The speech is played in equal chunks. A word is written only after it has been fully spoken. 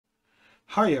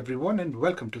Hi everyone and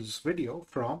welcome to this video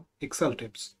from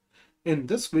ExcelTips. In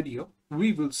this video,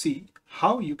 we will see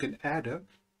how you can add a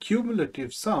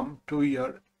cumulative sum to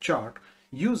your chart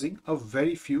using a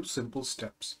very few simple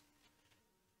steps.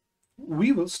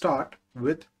 We will start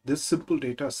with this simple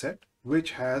data set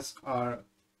which has our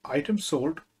items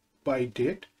sold by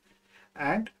date,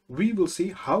 and we will see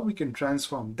how we can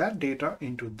transform that data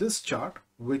into this chart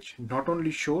which not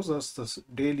only shows us the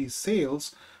daily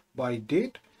sales by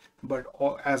date but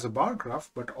as a bar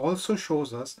graph, but also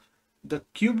shows us the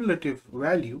cumulative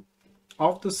value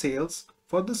of the sales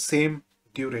for the same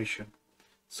duration.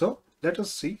 So let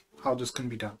us see how this can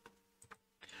be done.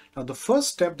 Now the first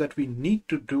step that we need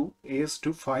to do is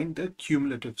to find the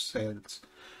cumulative sales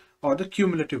or the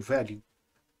cumulative value.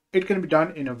 It can be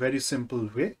done in a very simple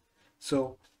way.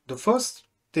 So the first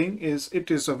thing is,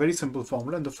 it is a very simple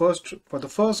formula, and for the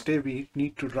first day we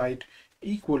need to write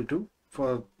equal to,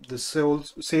 for the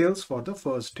sales for the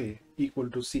first day, equal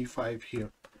to C5 here.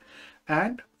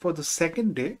 And for the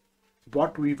second day,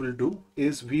 what we will do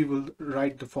is we will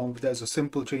write the form. There's a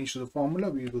simple change to the formula.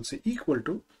 We will say equal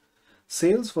to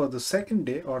sales for the second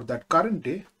day or that current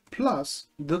day plus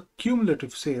the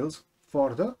cumulative sales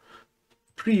for the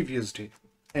previous day.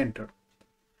 Enter.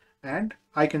 And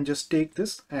I can just take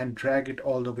this and drag it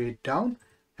all the way down,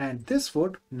 and this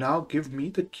would now give me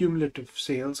the cumulative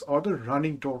sales or the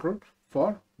running total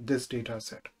for this data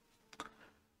set.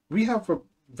 We have a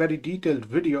very detailed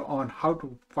video on how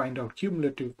to find out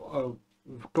cumulative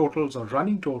totals or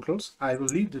running totals. I will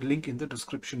leave the link in the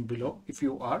description below if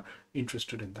you are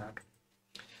interested in that.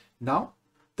 Now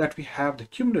that we have the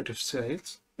cumulative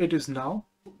sales, it is now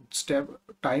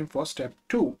time for step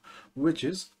 2, which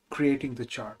is creating the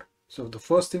chart. So the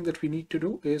first thing that we need to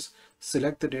do is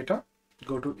select the data,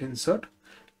 go to insert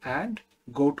and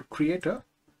go to create a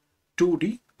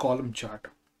 2D column chart.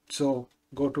 So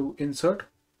go to insert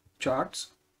charts,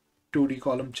 2D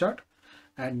column chart,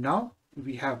 and now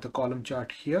we have the column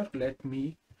chart here. Let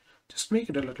me just make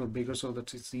it a little bigger so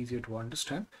that it's easier to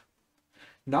understand.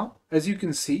 Now, as you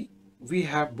can see, we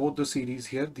have both the series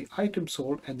here, the item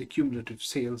sold and the cumulative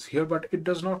sales here, but it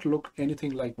does not look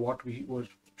anything like what we were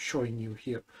showing you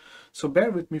here. So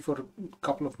bear with me for a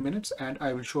couple of minutes and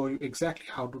I will show you exactly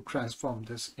how to transform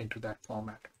this into that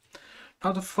format.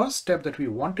 Now the first step that we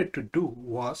wanted to do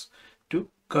was to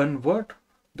convert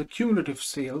the cumulative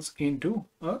sales into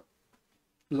a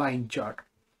line chart.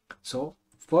 So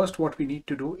first what we need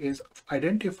to do is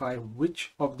identify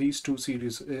which of these two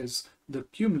series is the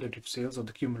cumulative sales or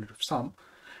the cumulative sum,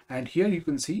 and here you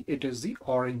can see it is the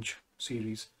orange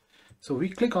series. So we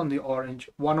click on the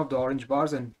one of the orange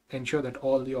bars and ensure that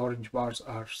all the orange bars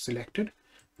are selected.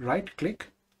 Right click,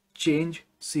 change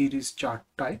series chart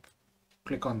type,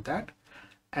 click on that,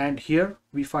 and here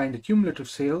we find the cumulative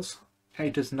sales.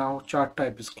 It is now chart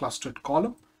type is clustered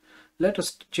column. Let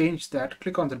us change that.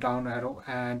 Click on the down arrow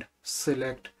and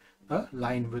select a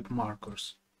line with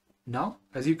markers. Now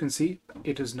as you can see,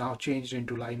 it is now changed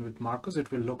into line with markers.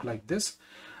 It will look like this.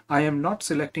 I am not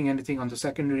selecting anything on the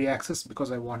secondary axis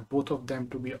because I want both of them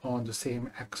to be on the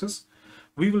same axis.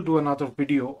 We will do another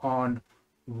video on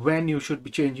when you should be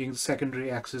changing the secondary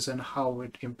axis and how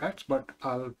it impacts, but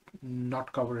I'll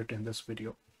not cover it in this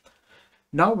video.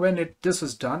 Now when this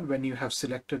is done, when you have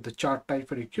selected the chart type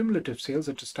for your cumulative sales,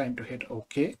 it is time to hit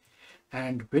OK.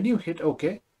 And when you hit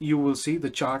OK, you will see the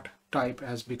chart type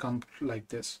has become like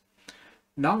this.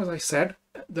 Now, as I said,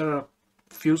 there are a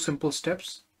few simple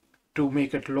steps to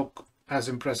make it look as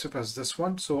impressive as this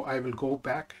one. So I will go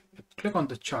back, click on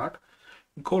the chart,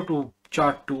 go to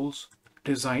chart tools,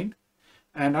 design,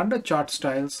 and under chart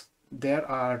styles, there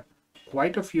are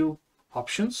quite a few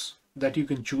options that you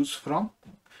can choose from.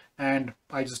 And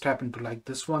I just happen to like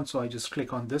this one, so I just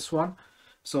click on this one.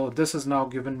 So this has now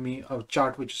given me a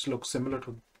chart which looks similar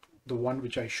to the one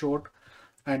which I showed.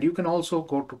 And you can also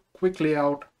go to quick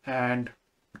layout and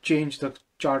change the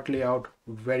chart layout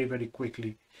very, very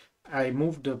quickly. I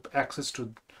moved the axis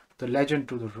to the legend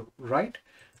to the right.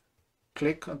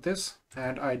 Click on this,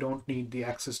 and I don't need the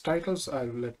axis titles.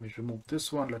 Let me remove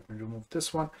this one. Let me remove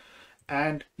this one,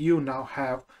 and you now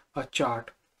have a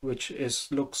chart which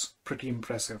looks pretty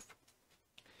impressive.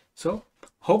 So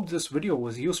hope this video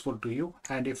was useful to you,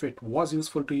 and if it was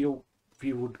useful to you,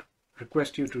 we would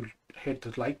request you to hit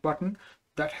the like button.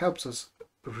 That helps us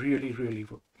really, really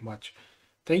much.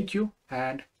 Thank you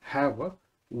and have a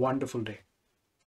wonderful day.